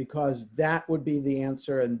 Because that would be the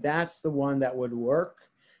answer, and that's the one that would work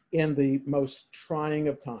in the most trying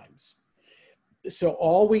of times. So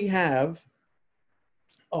all we have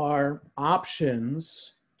are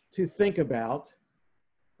options to think about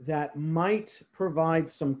that might provide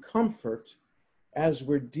some comfort as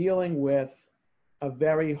we're dealing with a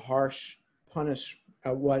very harsh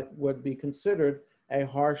what would be considered a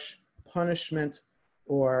harsh punishment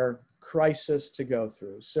or crisis to go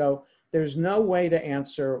through. So there's no way to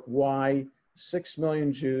answer why 6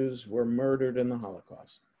 million Jews were murdered in the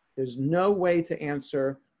Holocaust. There's no way to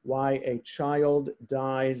answer why a child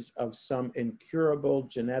dies of some incurable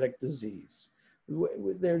genetic disease.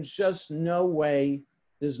 There's just no way,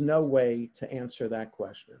 there's no way to answer that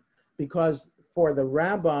question. Because for the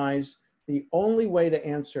rabbis, the only way to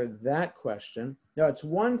answer that question, now it's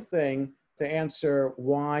one thing to answer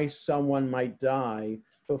why someone might die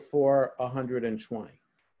before 120,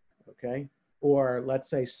 okay? Or let's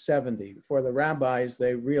say 70. For the rabbis,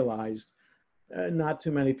 they realized not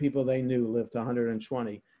too many people they knew lived to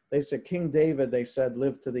 120. They said King David, they said,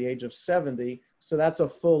 lived to the age of 70. So that's a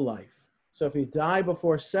full life. So if you die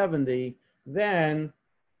before 70, then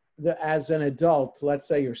as an adult, let's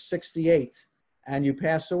say you're 68 and you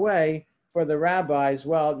pass away, for the rabbis,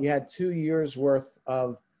 well, you had 2 years worth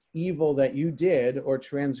of evil that you did or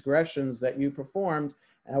transgressions that you performed,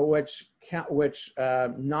 which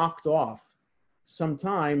knocked off some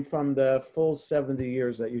time from the full 70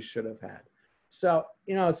 years that you should have had. So,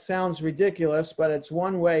 it sounds ridiculous, but it's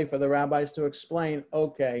one way for the rabbis to explain,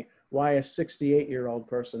 okay, why a 68-year-old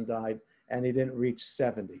person died and he didn't reach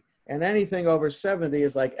 70. And anything over 70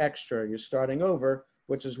 is like extra. You're starting over,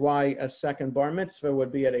 which is why a second bar mitzvah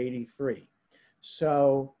would be at 83.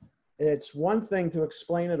 So it's one thing to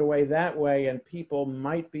explain it away that way, and people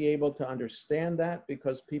might be able to understand that,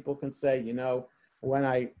 because people can say, when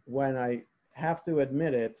I have to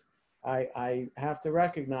admit it, I have to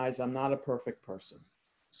recognize I'm not a perfect person.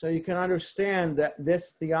 So you can understand that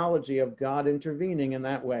this theology of God intervening in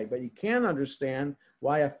that way, but you can't understand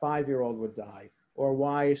why a 5-year-old would die or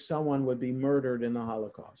why someone would be murdered in the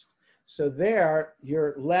Holocaust. So there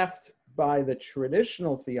you're left by the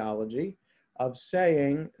traditional theology of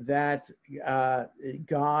saying that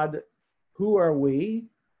God, who are we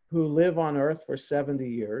who live on earth for 70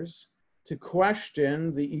 years to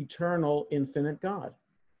question the eternal infinite God?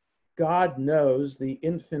 God knows the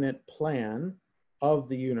infinite plan of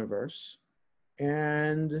the universe,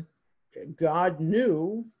 and God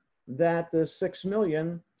knew that the 6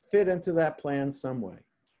 million fit into that plan some way.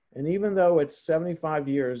 And even though it's 75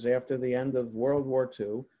 years after the end of World War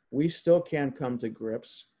II, we still can't come to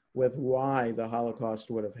grips with why the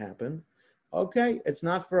Holocaust would have happened. Okay, it's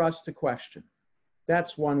not for us to question.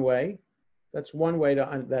 That's one way. That's one way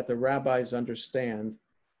that the rabbis understand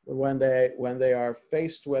when they are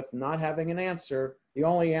faced with not having an answer. The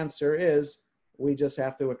only answer is we just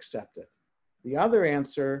have to accept it. The other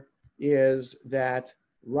answer is that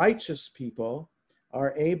righteous people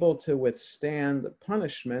are able to withstand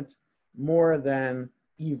punishment more than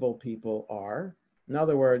evil people are. In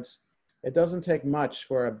other words, it doesn't take much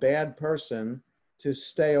for a bad person to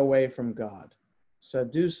stay away from God. So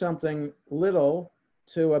do something little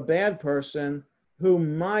to a bad person who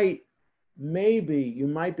maybe you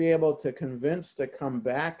might be able to convince to come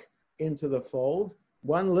back into the fold.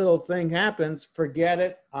 One little thing happens, forget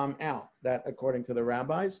it, I'm out. That according to the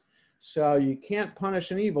rabbis. So you can't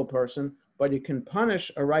punish an evil person, but you can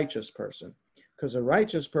punish a righteous person, because a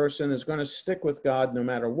righteous person is going to stick with God no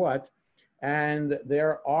matter what. And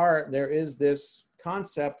there is this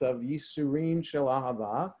concept of Yisurin Shel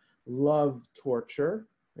Ahava, love torture,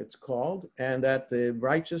 it's called, and that the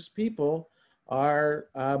righteous people are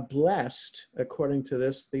blessed, according to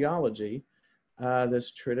this theology, this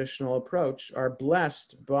traditional approach, are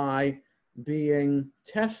blessed by being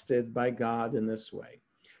tested by God in this way.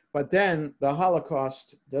 But then the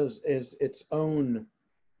Holocaust is its own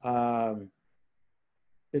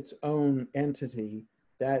entity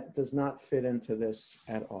that does not fit into this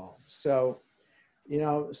at all. So,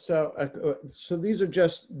 so these are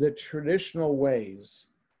just the traditional ways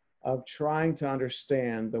of trying to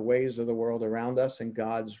understand the ways of the world around us and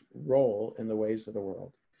God's role in the ways of the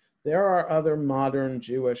world. There are other modern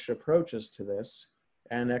Jewish approaches to this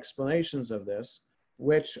and explanations of this,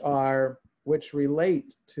 which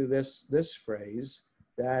relate to this phrase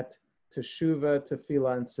that teshuvah,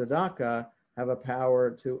 tefillah, and tzedakah have a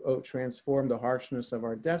power to transform the harshness of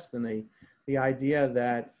our destiny. The idea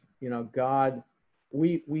that, God,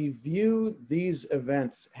 we view these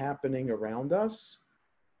events happening around us.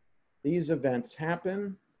 These events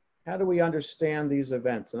happen. How do we understand these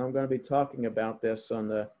events? And I'm going to be talking about this on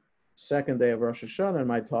the second day of Rosh Hashanah in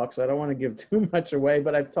my talks. I don't want to give too much away,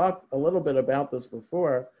 but I've talked a little bit about this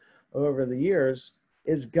before over the years.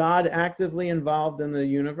 Is God actively involved in the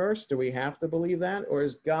universe? Do we have to believe that? Or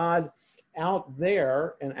is God out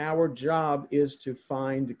there and our job is to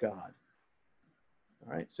find God?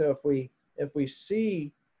 All right. So if we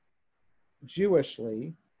see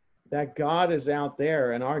Jewishly that God is out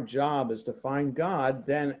there and our job is to find God,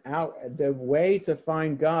 then the way to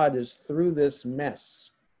find God is through this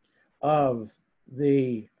mess of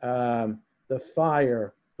the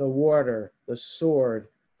fire, the water, the sword,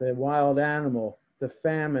 the wild animal, the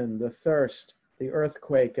famine, the thirst, the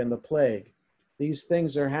earthquake, and the plague. These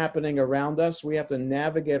things are happening around us. We have to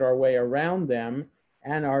navigate our way around them,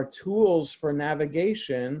 and our tools for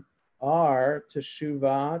navigation are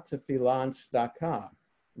teshuvah, tefillah, and tzedakah.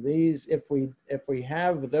 These, if we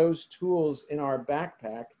have those tools in our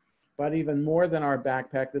backpack, but even more than our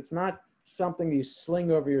backpack, that's not something you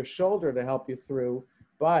sling over your shoulder to help you through,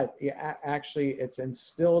 but actually it's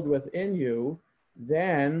instilled within you,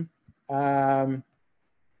 then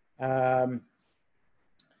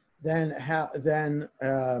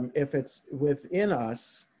if it's within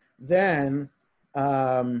us, then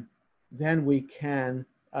we can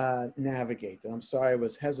navigate. And I'm sorry I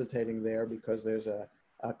was hesitating there because there's a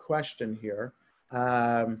question here.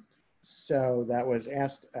 So that was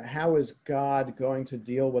asked, how is God going to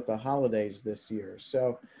deal with the holidays this year?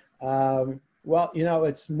 So, well, you know,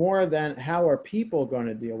 it's more than how are people going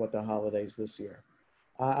to deal with the holidays this year?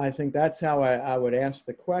 I think that's how I would ask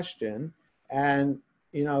the question. And,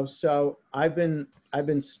 you know, so I've been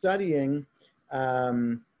studying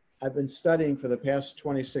for the past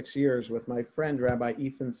 26 years with my friend, Rabbi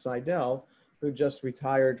Ethan Seidel, who just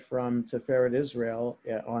retired from Tiferet Israel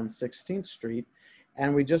on 16th Street.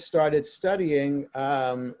 And we just started studying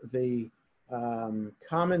the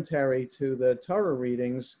commentary to the Torah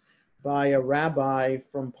readings by a rabbi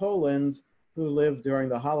from Poland who lived during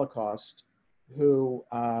the Holocaust, who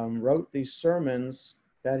wrote these sermons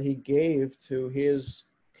that he gave to his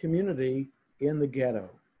community in the ghetto.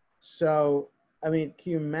 So, I mean,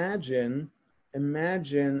 can you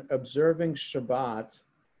imagine observing Shabbat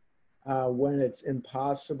when it's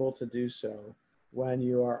impossible to do so, when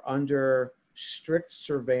you are under strict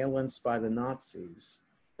surveillance by the Nazis,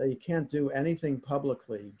 that you can't do anything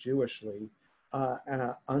publicly, Jewishly,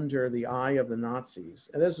 under the eye of the Nazis.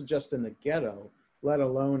 And this is just in the ghetto, let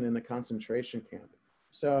alone in the concentration camp.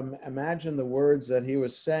 So imagine the words that he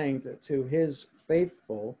was saying to his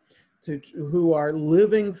faithful, who are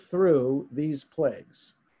living through these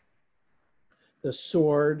plagues. The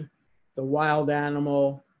sword, the wild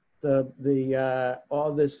animal,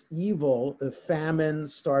 all this evil, the famine,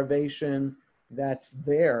 starvation that's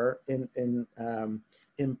there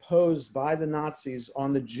imposed by the Nazis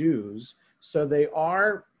on the Jews. So they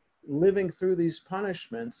are living through these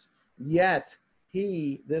punishments, yet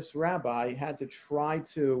this rabbi, had to try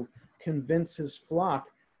to convince his flock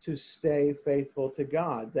to stay faithful to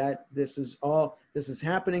God, that this is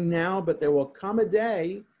happening now, but there will come a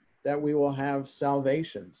day that we will have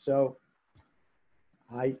salvation. So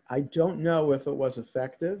I don't know if it was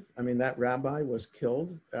effective. I mean, that rabbi was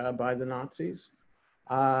killed by the Nazis,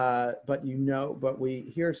 but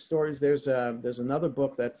we hear stories. There's another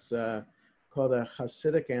book that's called a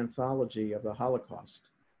Hasidic Anthology of the Holocaust,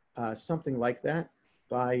 something like that.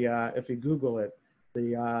 By if you Google it,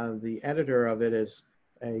 the editor of it is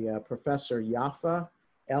a Professor Yafa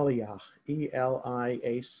Eliach,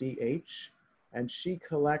 Eliach, and she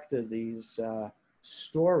collected these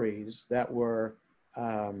stories that were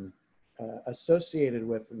associated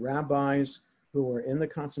with rabbis who were in the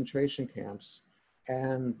concentration camps,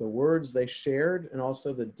 and the words they shared and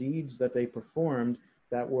also the deeds that they performed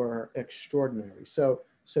that were extraordinary. So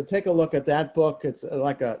take a look at that book. It's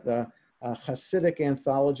like the Hasidic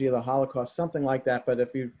Anthology of the Holocaust, something like that. But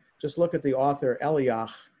if you just look at the author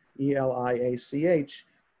Eliach, Eliach,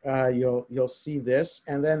 you'll see this.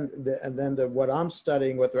 And then what I'm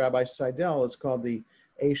studying with Rabbi Seidel is called the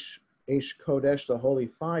Eish Kodesh, the Holy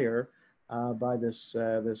Fire, by this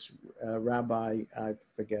rabbi. I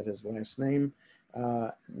forget his last name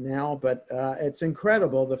now, but it's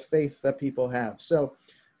incredible the faith that people have. So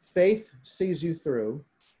faith sees you through,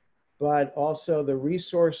 but also the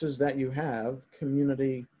resources that you have,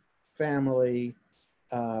 community, family,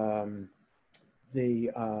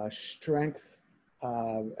 the strength,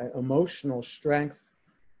 emotional strength,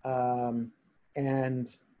 and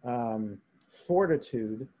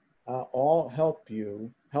fortitude, all help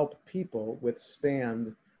people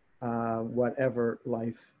withstand whatever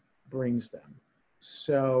life brings them.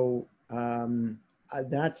 So and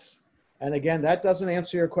again, that doesn't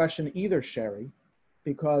answer your question either, Sherry,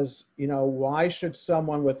 because, why should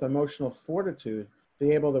someone with emotional fortitude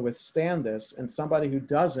be able to withstand this, and somebody who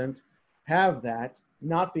doesn't have that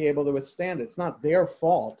not be able to withstand it? It's not their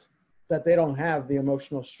fault that they don't have the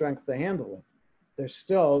emotional strength to handle it. They're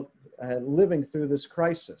still living through this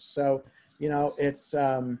crisis. So, it's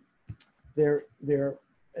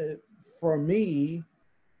for me,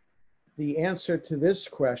 the answer to this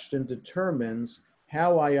question determines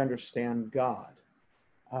how I understand God.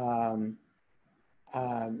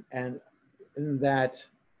 And in that,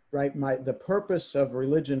 right, the purpose of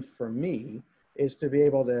religion for me is to be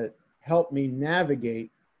able to help me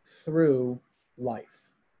navigate through life,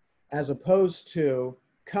 as opposed to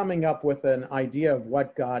coming up with an idea of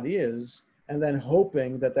what God is and then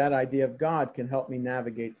hoping that idea of God can help me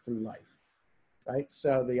navigate through life, right?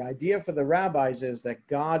 So the idea for the rabbis is that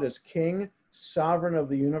God is king, sovereign of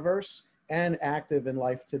the universe, and active in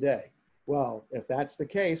life today. Well, if that's the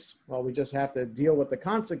case, we just have to deal with the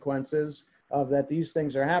consequences of that these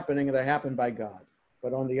things are happening and they happen by God.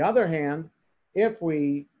 But on the other hand, if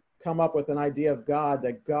we come up with an idea of God,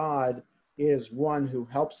 that God is one who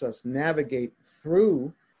helps us navigate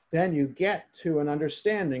through, then you get to an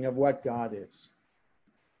understanding of what God is.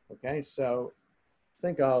 Okay, so I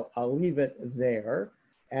think I'll leave it there.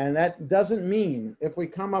 And that doesn't mean if we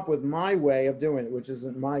come up with my way of doing it, which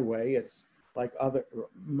isn't my way, it's like other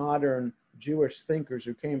modern Jewish thinkers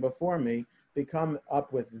who came before me, come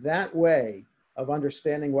up with that way of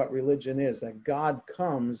understanding what religion is, that God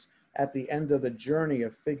comes at the end of the journey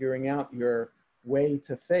of figuring out your way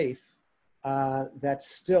to faith. That's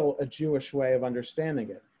still a Jewish way of understanding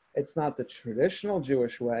it. It's not the traditional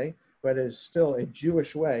Jewish way, but it is still a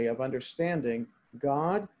Jewish way of understanding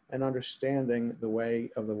God and understanding the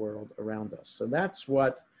way of the world around us. So that's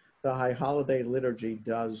what the High Holiday Liturgy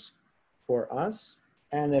does for us.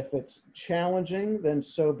 And if it's challenging, then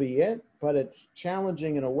so be it. But it's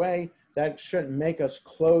challenging in a way that shouldn't make us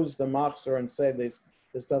close the machzor and say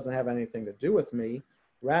this doesn't have anything to do with me.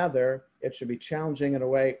 Rather, it should be challenging in a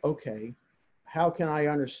way, okay, how can I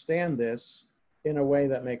understand this in a way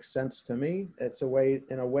that makes sense to me? It's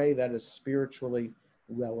in a way that is spiritually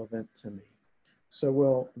relevant to me.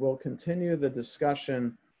 So we'll continue the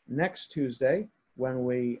discussion next Tuesday when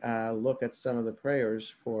we look at some of the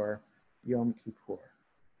prayers for Yom Kippur.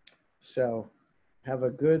 So have a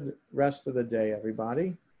good rest of the day,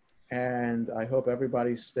 everybody. And I hope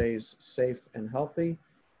everybody stays safe and healthy.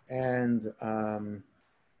 And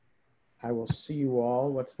I will see you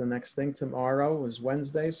all. What's the next thing? Tomorrow is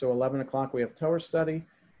Wednesday. So 11 o'clock we have Torah study.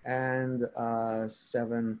 And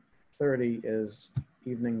 7:30 is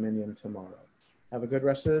evening minyan tomorrow. Have a good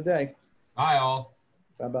rest of the day. Bye all.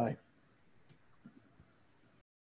 Bye-bye.